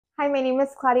Hi, my name is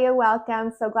Claudia.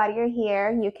 Welcome. So glad you're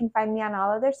here. You can find me on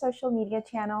all other social media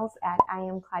channels at I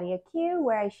am Claudia Q,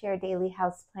 where I share daily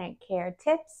houseplant care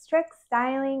tips, tricks,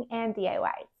 styling, and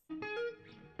DIYs.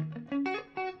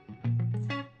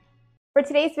 For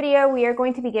today's video, we are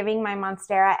going to be giving my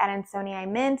Monstera Adansonii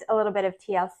mint a little bit of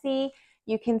TLC.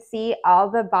 You can see all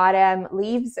the bottom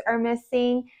leaves are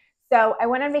missing. So I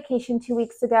went on vacation 2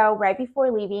 weeks ago. Right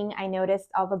before leaving, I noticed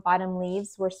all the bottom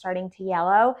leaves were starting to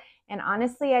yellow. And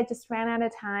honestly, I just ran out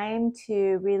of time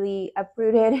to really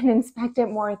uproot it and inspect it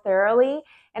more thoroughly.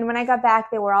 And when I got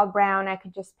back, they were all brown. I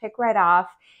could just pick right off.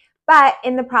 But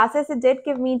in the process, it did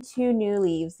give me 2 new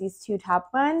leaves, these 2 top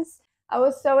ones. I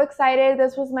was so excited.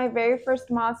 This was my very first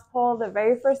moss pole. The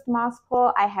very first moss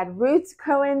pole, I had roots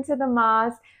grow into the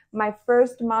moss, my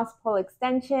first moss pole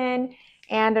extension.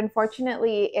 And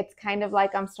unfortunately, it's kind of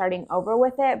like I'm starting over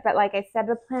with it. But like I said,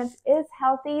 the plant is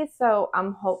healthy, so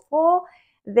I'm hopeful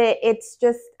that it's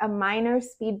just a minor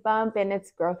speed bump in its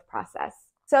growth process.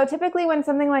 So typically when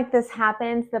something like this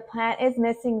happens, the plant is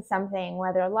missing something,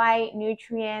 whether light,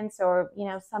 nutrients, or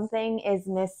something is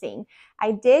missing.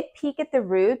 I did peek at the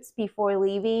roots before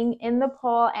leaving in the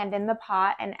pole and in the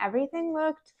pot, and everything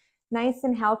looked nice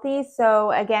and healthy.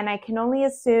 So again, I can only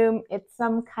assume it's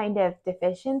some kind of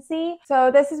deficiency. So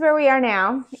this is where we are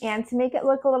now. And to make it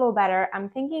look a little better, I'm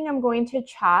thinking I'm going to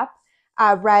chop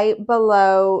right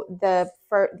below the,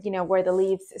 where the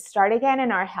leaves start again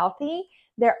and are healthy.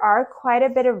 There are quite a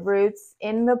bit of roots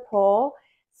in the pole.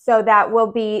 So that will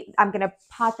be, I'm going to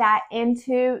pot that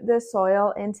into the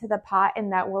soil, into the pot,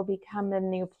 and that will become the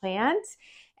new plant.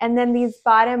 And then these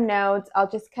bottom nodes, I'll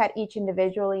just cut each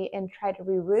individually and try to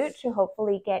reroot to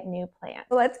hopefully get new plants.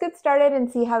 So let's get started and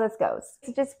see how this goes.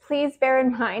 So just please bear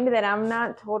in mind that I'm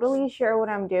not totally sure what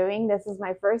I'm doing. This is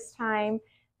my first time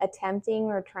attempting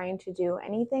or trying to do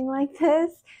anything like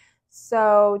this.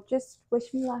 So just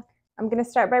wish me luck. I'm going to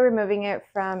start by removing it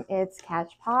from its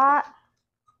catch pot.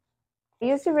 I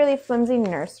used a really flimsy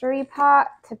nursery pot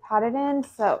to pot it in,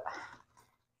 so I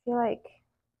feel like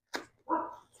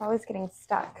it's always getting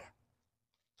stuck.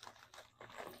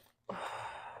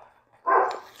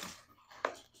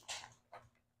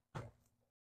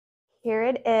 Here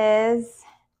it is,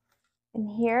 and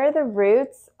here are the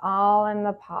roots all in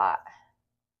the pot.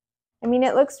 I mean,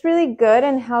 it looks really good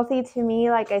and healthy to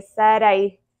me. Like I said,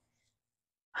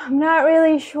 I'm not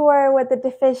really sure what the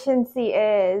deficiency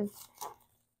is.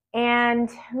 And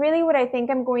really what I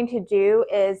think I'm going to do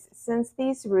is, since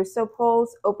these Russo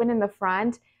poles open in the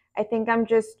front, I think I'm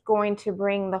just going to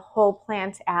bring the whole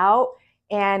plant out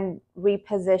and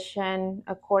reposition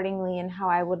accordingly in how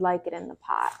I would like it in the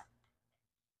pot.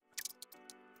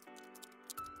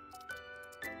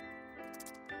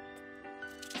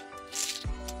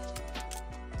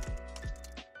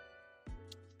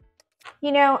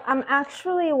 I'm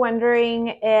actually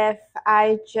wondering if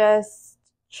I just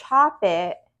chop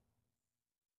it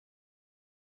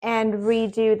and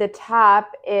redo the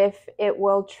top, if it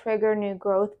will trigger new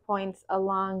growth points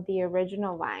along the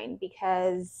original vine,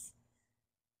 because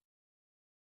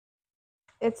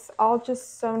it's all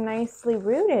just so nicely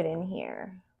rooted in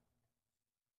here.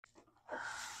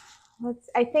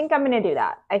 I think I'm going to do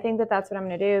that. I think that that's what I'm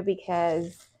going to do,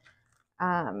 because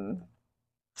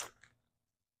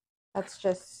that's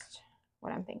just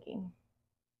what I'm thinking.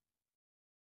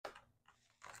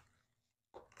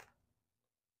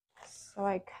 So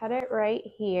I cut it right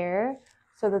here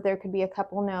so that there could be a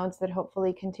couple nodes that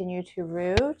hopefully continue to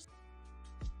root.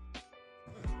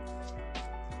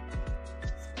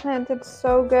 This plant did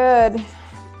so good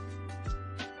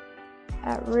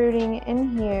at rooting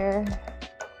in here.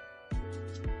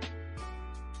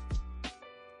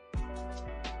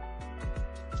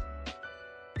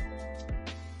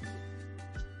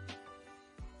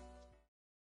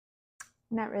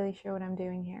 Not really sure what I'm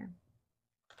doing here.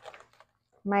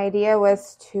 My idea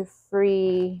was to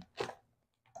free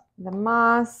the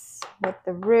moss with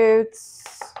the roots.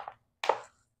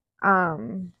 But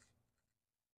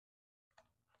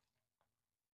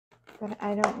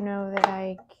I don't know that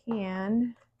I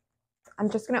can. I'm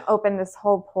just going to open this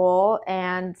whole pole,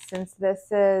 and since this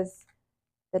is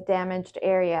the damaged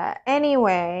area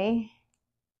anyway,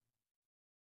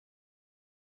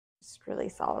 just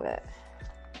release all of it.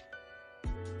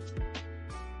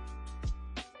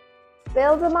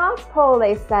 Build a moss pole,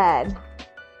 they said.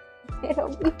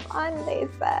 It'll be fun, they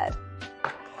said.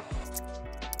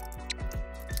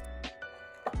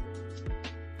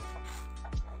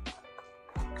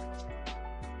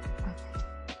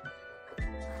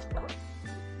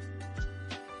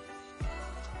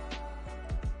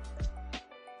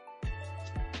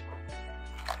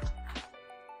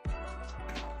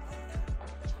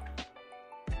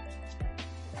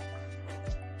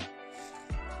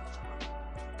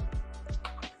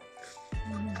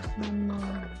 One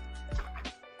more.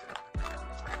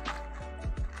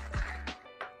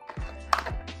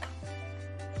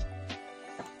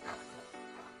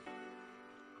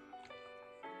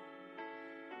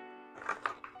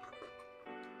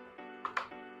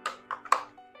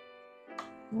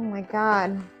 Oh my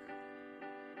God.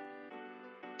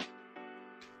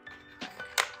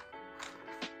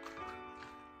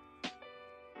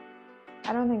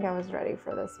 I don't think I was ready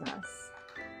for this mess.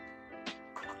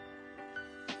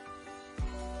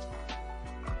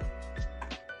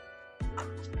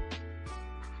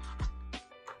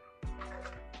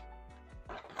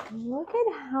 Look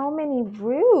at how many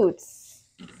roots.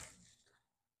 This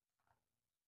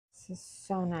is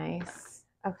so nice.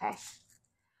 Okay.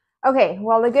 Okay,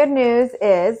 well, the good news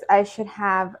is I should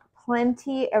have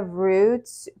plenty of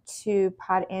roots to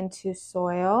pot into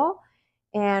soil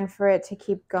and for it to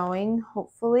keep going,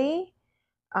 hopefully.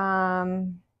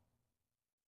 The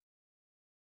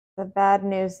bad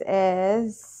news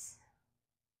is,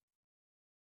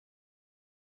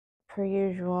 per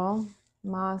usual,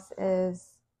 moss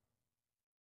is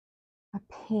a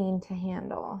pain to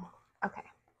handle. Okay,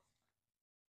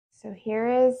 so here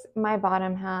is my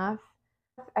bottom half.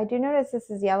 I do notice this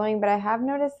is yellowing, but I have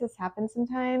noticed this happen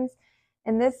sometimes.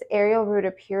 And this aerial root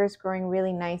appears growing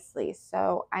really nicely.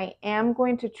 So I am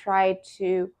going to try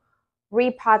to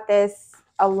repot this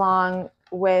along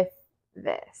with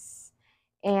this.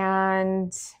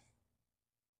 And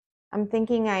I'm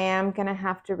thinking I am going to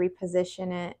have to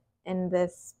reposition it in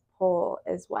this pole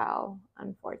as well,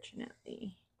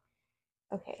 unfortunately.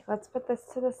 Okay, let's put this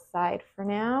to the side for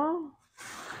now.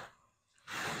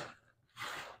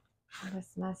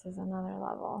 This mess is another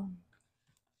level.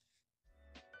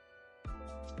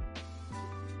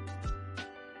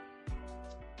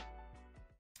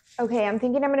 Okay, I'm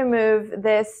thinking I'm going to move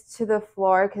this to the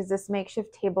floor because this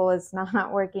makeshift table is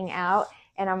not working out.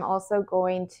 And I'm also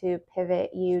going to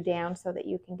pivot you down so that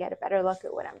you can get a better look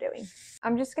at what I'm doing.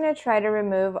 I'm just going to try to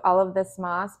remove all of this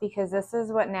moss because this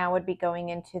is what now would be going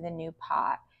into the new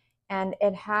pot. And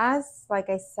it has,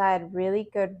 like I said, really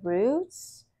good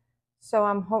roots. So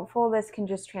I'm hopeful this can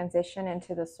just transition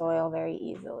into the soil very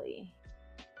easily.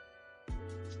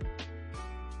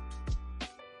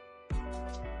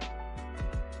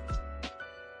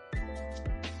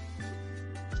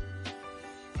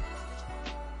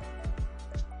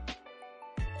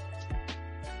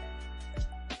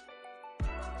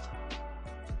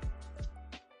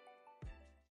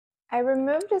 I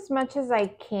removed as much as I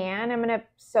can. I'm going to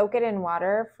soak it in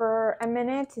water for a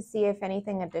minute to see if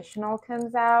anything additional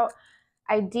comes out.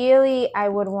 Ideally, I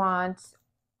would want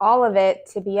all of it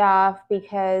to be off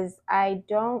because I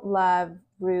don't love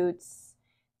roots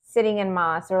sitting in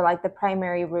moss, or like the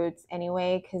primary roots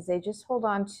anyway, because they just hold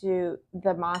on to,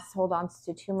 the moss hold on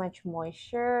to too much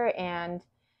moisture, and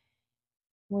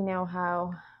we know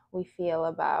how we feel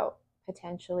about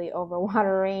potentially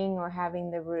overwatering or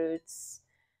having the roots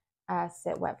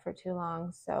sit wet for too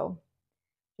long. So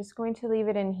just going to leave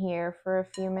it in here for a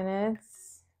few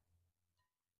minutes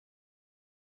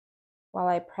while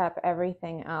I prep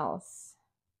everything else.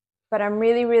 But I'm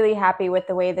really, really happy with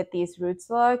the way that these roots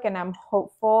look, and I'm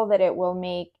hopeful that it will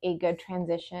make a good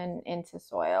transition into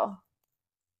soil.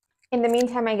 In the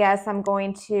meantime, I guess I'm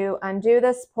going to undo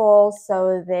this pole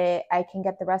so that I can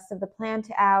get the rest of the plant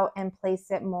out and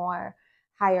place it more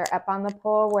higher up on the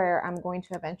pole where I'm going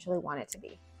to eventually want it to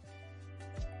be.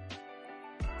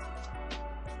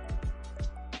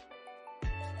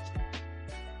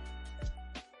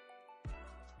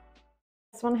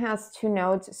 This one has two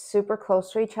nodes super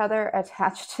close to each other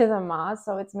attached to the moss,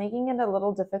 so it's making it a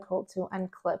little difficult to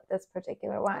unclip this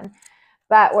particular one,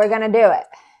 but we're gonna do it.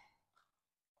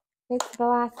 It's the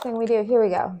last thing we do. Here we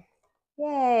go.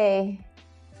 Yay.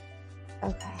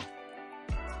 Okay.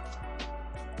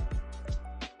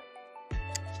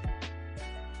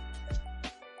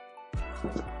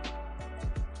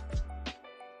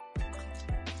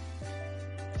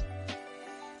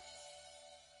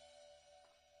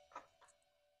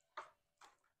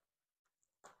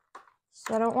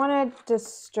 So I don't want to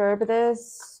disturb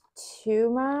this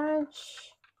too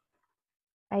much.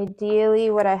 Ideally,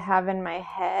 what I have in my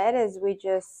head is we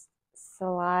just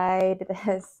slide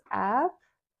this up.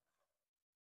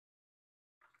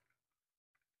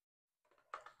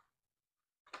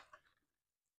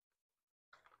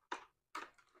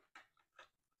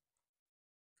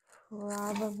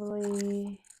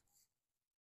 Probably,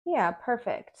 yeah,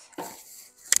 perfect.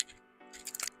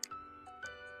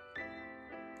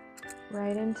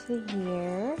 Right into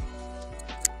here.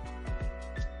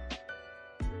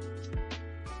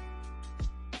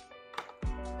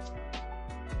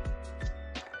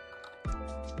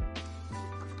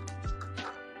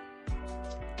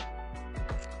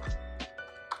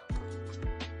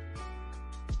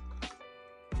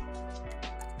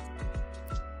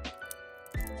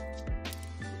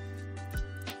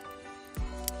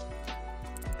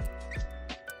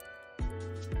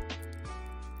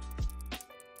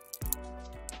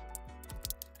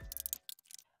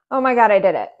 Oh my God, I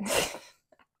did it.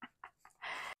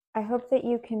 I hope that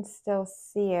you can still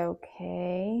see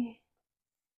okay.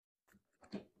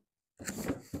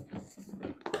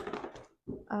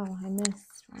 Oh, I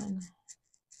missed one.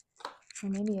 Or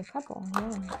maybe a couple, yeah.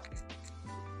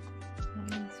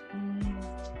 That was fine.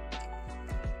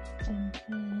 And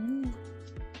then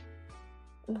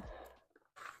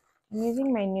I'm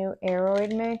using my new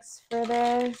Aroid mix for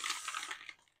this.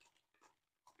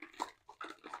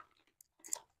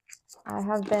 I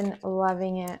have been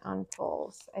loving it on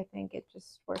pulls. I think it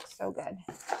just works so good.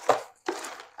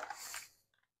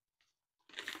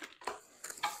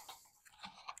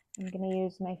 I'm going to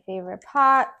use my favorite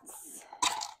pots.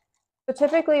 So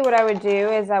typically what I would do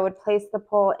is I would place the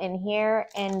pull in here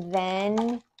and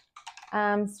then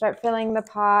start filling the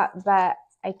pot, but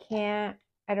I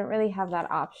don't really have that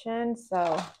option,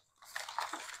 so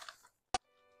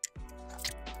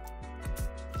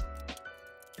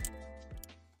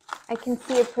I can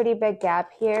see a pretty big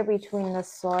gap here between the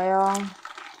soil.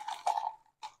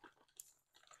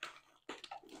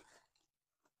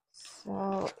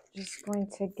 So just going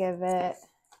to give it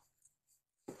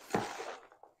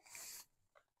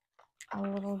a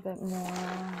little bit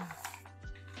more.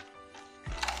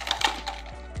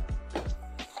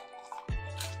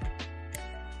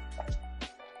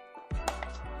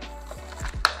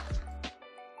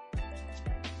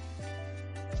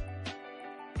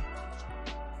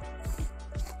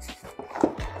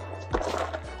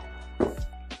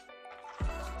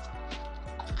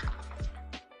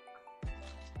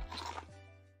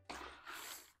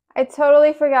 I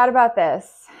totally forgot about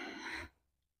this.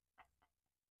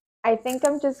 I think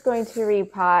I'm just going to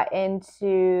repot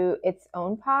into its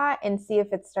own pot and see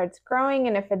if it starts growing,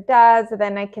 and if it does,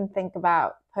 then I can think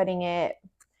about adding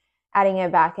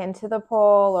it back into the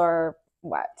pole or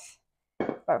what.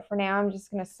 But for now, I'm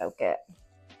just going to soak it.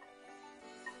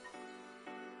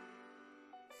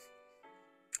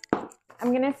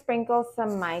 I'm going to sprinkle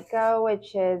some Myco,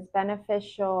 which is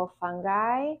beneficial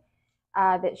fungi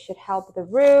that should help the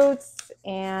roots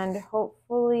and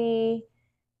hopefully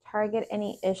target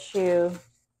any issue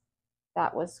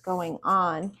that was going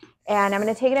on. And I'm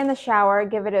going to take it in the shower,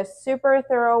 give it a super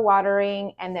thorough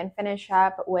watering, and then finish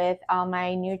up with all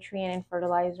my nutrient and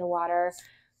fertilizer water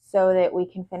so that we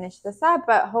can finish this up.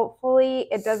 But hopefully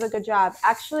it does a good job.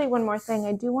 Actually, one more thing,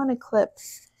 I do want to clip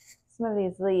some of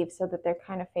these leaves so that they're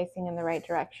kind of facing in the right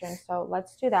direction. So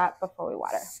let's do that before we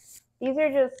water. These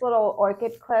are just little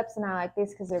orchid clips, and I like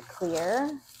these because they're clear.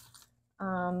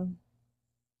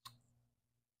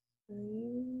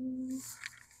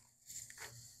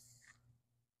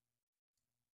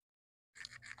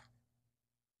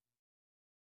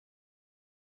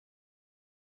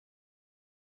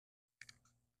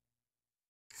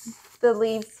 The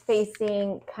leaves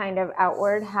facing kind of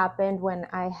outward happened when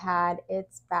I had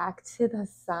its back to the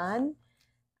sun.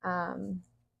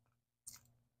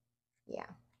 Yeah,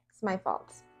 it's my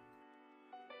fault.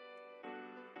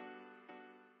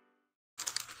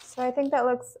 So I think that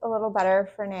looks a little better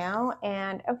for now.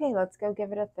 And okay, let's go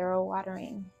give it a thorough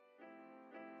watering.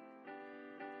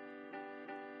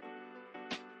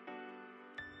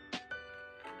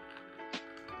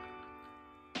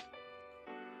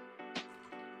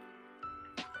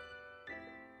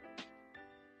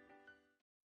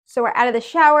 So we're out of the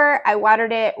shower. I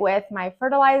watered it with my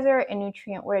fertilizer and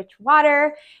nutrient-rich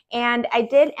water. And I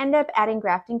did end up adding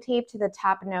grafting tape to the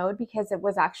top node because it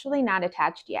was actually not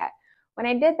attached yet. When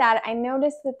I did that, I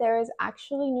noticed that there is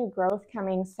actually new growth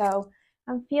coming. So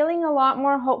I'm feeling a lot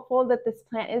more hopeful that this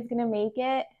plant is gonna make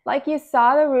it. Like you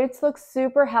saw, the roots look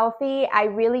super healthy. I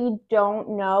really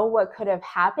don't know what could have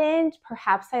happened.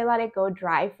 Perhaps I let it go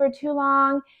dry for too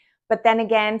long. But then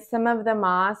again, some of the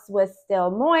moss was still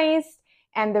moist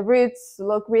and the roots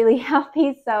look really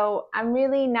healthy. So I'm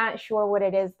really not sure what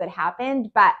it is that happened,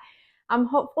 but I'm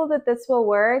hopeful that this will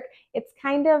work. It's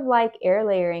kind of like air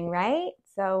layering, right?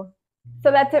 So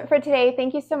that's it for today.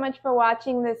 Thank you so much for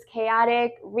watching this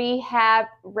chaotic rehab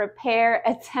repair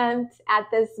attempt at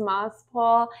this moss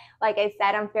pole. Like I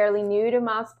said, I'm fairly new to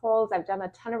moss poles. I've done a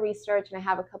ton of research and I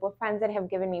have a couple of friends that have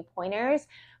given me pointers,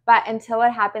 but until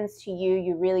it happens to you,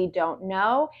 you really don't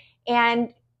know.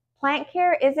 And plant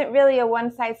care isn't really a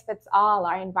one-size-fits-all.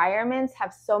 Our environments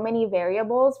have so many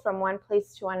variables from one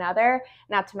place to another,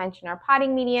 not to mention our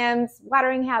potting mediums,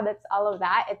 watering habits, all of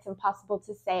that. It's impossible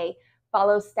to say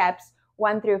follow steps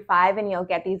 1 through 5 and you'll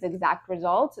get these exact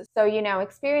results. So,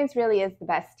 experience really is the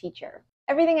best teacher.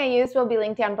 Everything I use will be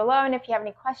linked down below, and if you have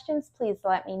any questions, please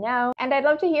let me know. And I'd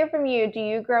love to hear from you. Do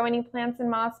you grow any plants in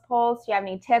moss poles? Do you have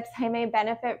any tips I may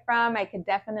benefit from? I could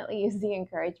definitely use the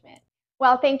encouragement.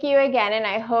 Well, thank you again, and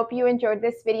I hope you enjoyed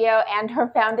this video and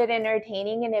or found it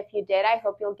entertaining. And if you did, I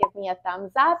hope you'll give me a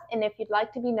thumbs up. And if you'd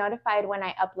like to be notified when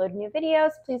I upload new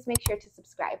videos, please make sure to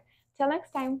subscribe. Till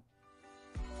next time.